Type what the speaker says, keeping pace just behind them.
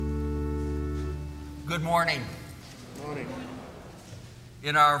Good morning. Good morning.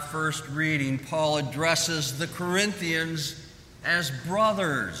 In our first reading, Paul addresses the Corinthians as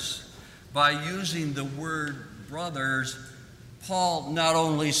brothers. By using the word brothers, Paul not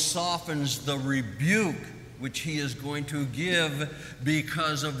only softens the rebuke which he is going to give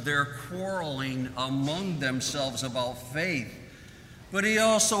because of their quarreling among themselves about faith, but he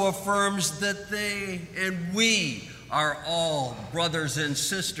also affirms that they and we are all brothers and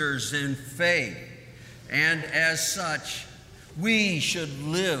sisters in faith, and as such, we should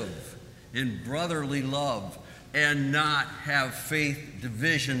live in brotherly love and not have faith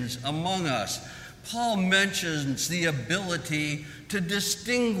divisions among us. Paul mentions the ability to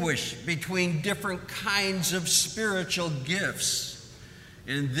distinguish between different kinds of spiritual gifts.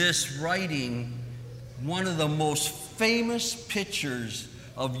 In this writing, one of the most famous pictures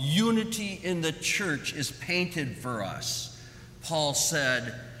of unity in the church is painted for us. Paul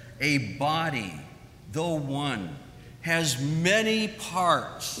said, "A body, though one, has many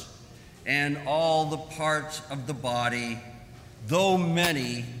parts, and all the parts of the body, though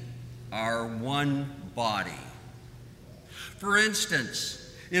many, are one body." For instance,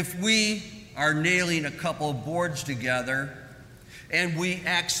 if we are nailing a couple of boards together and we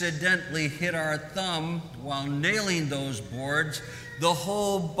accidentally hit our thumb while nailing those boards, the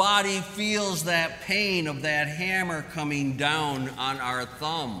whole body feels that pain of that hammer coming down on our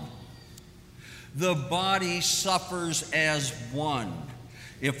thumb. The body suffers as one.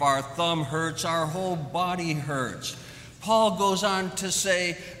 If our thumb hurts, our whole body hurts. Paul goes on to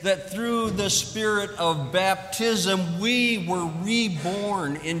say that through the spirit of baptism, we were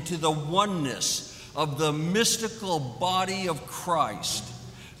reborn into the oneness of the mystical body of Christ.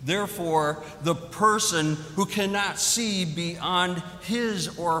 Therefore, the person who cannot see beyond his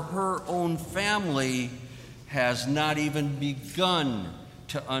or her own family has not even begun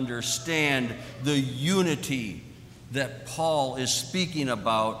to understand the unity that Paul is speaking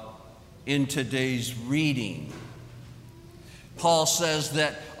about in today's reading. Paul says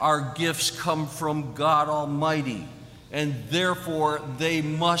that our gifts come from God Almighty, and therefore they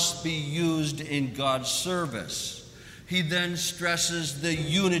must be used in God's service. He then stresses the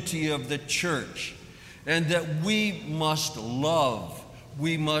unity of the church and that we must love.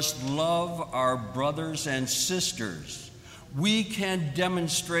 We must love our brothers and sisters. We can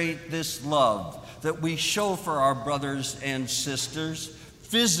demonstrate this love that we show for our brothers and sisters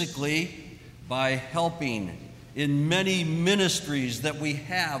physically by helping in many ministries that we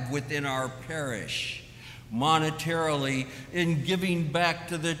have within our parish, monetarily in giving back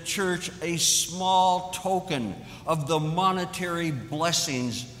to the church a small token of the monetary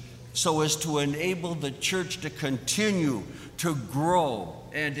blessings so as to enable the church to continue to grow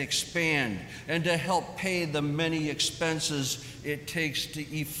and expand and to help pay the many expenses it takes to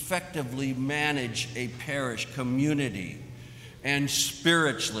effectively manage a parish community, and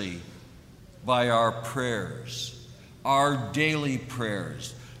spiritually by our prayers, our daily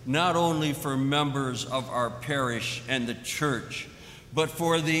prayers, not only for members of our parish and the church, but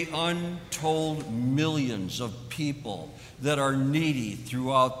for the untold millions of people that are needy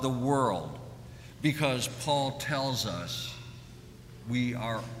throughout the world, because Paul tells us we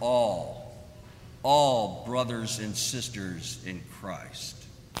are all brothers and sisters in Christ.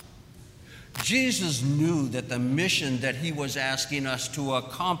 Jesus knew that the mission that he was asking us to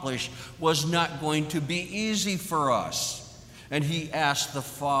accomplish was not going to be easy for us. And he asked the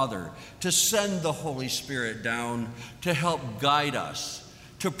Father to send the Holy Spirit down to help guide us,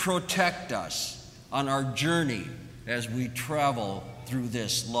 to protect us on our journey as we travel through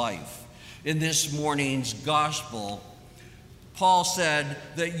this life. In this morning's gospel, Paul said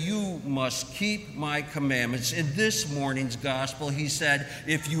that you must keep my commandments. In this morning's gospel, he said,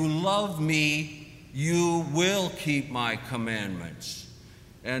 if you love me, you will keep my commandments.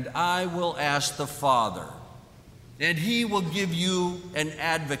 And I will ask the Father, and he will give you an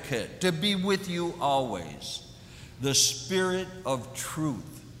advocate to be with you always, the Spirit of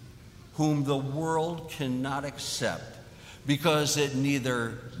truth, whom the world cannot accept because it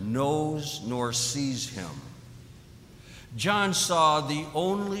neither knows nor sees him. John saw the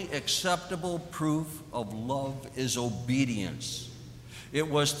only acceptable proof of love is obedience. It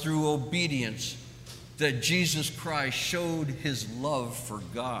was through obedience that Jesus Christ showed his love for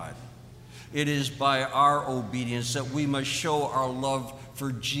God. It is by our obedience that we must show our love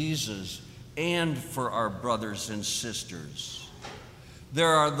for Jesus and for our brothers and sisters.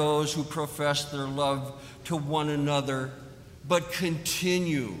 There are those who profess their love to one another, but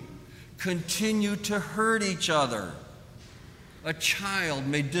continue to hurt each other. A child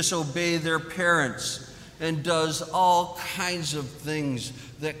may disobey their parents and does all kinds of things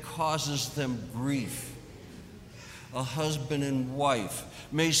that causes them grief. A husband and wife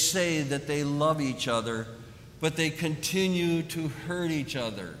may say that they love each other, but they continue to hurt each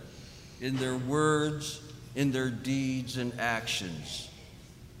other in their words, in their deeds and actions.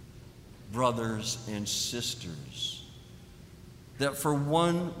 Brothers and sisters that for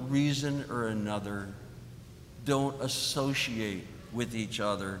one reason or another don't associate with each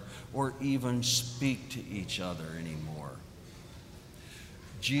other or even speak to each other anymore.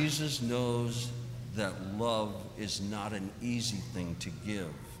 Jesus knows that love is not an easy thing to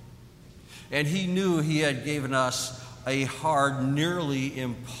give. And he knew he had given us a hard, nearly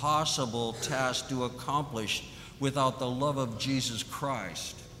impossible task to accomplish without the love of Jesus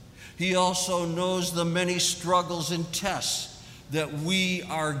Christ. He also knows the many struggles and tests that we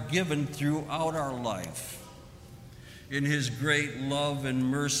are given throughout our life. In his great love and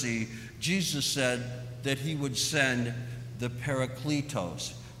mercy, Jesus said that he would send the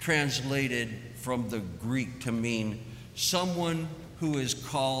Parakletos, translated from the Greek to mean someone who is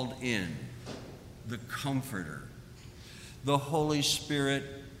called in, the Comforter. The Holy Spirit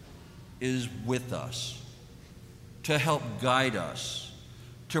is with us to help guide us,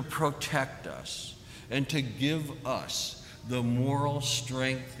 to protect us, and to give us the moral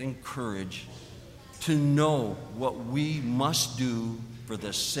strength and courage to know what we must do for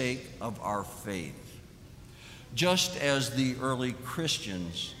the sake of our faith. Just as the early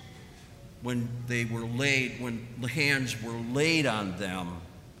Christians, when hands were laid on them,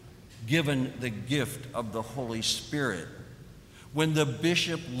 given the gift of the Holy Spirit, when the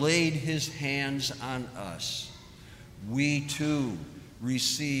bishop laid his hands on us, we too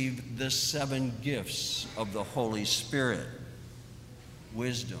receive the 7 gifts of the Holy Spirit: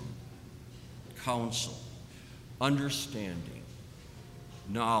 wisdom, counsel, understanding,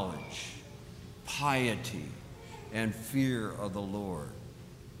 knowledge, piety, and fear of the Lord.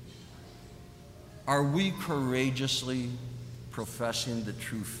 Are we courageously professing the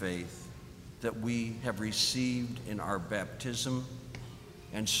true faith that we have received in our baptism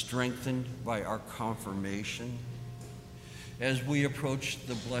and strengthened by our confirmation? As we approach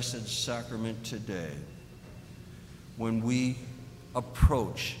the Blessed Sacrament today, when we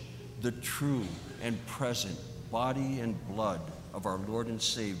approach the true and present body and blood of our Lord and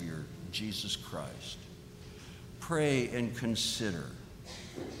Savior, Jesus Christ, pray and consider,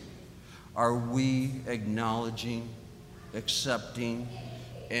 are we acknowledging, accepting,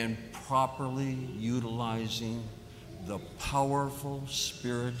 and properly utilizing the powerful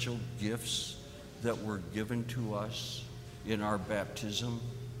spiritual gifts that were given to us in our baptism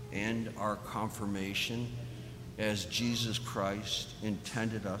and our confirmation, as Jesus Christ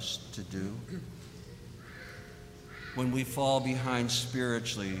intended us to do? When we fall behind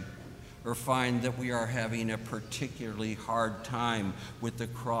spiritually, or find that we are having a particularly hard time with the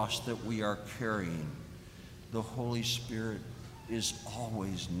cross that we are carrying, the Holy Spirit is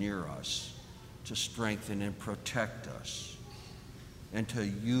always near us to strengthen and protect us, and to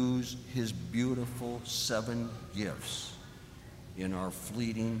use his beautiful 7 gifts in our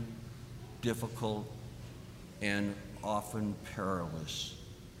fleeting, difficult, and often perilous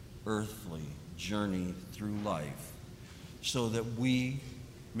earthly journey through life, so that we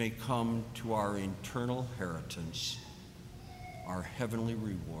may come to our eternal inheritance, our heavenly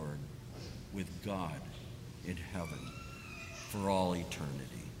reward with God in heaven for all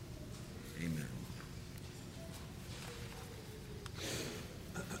eternity. Amen.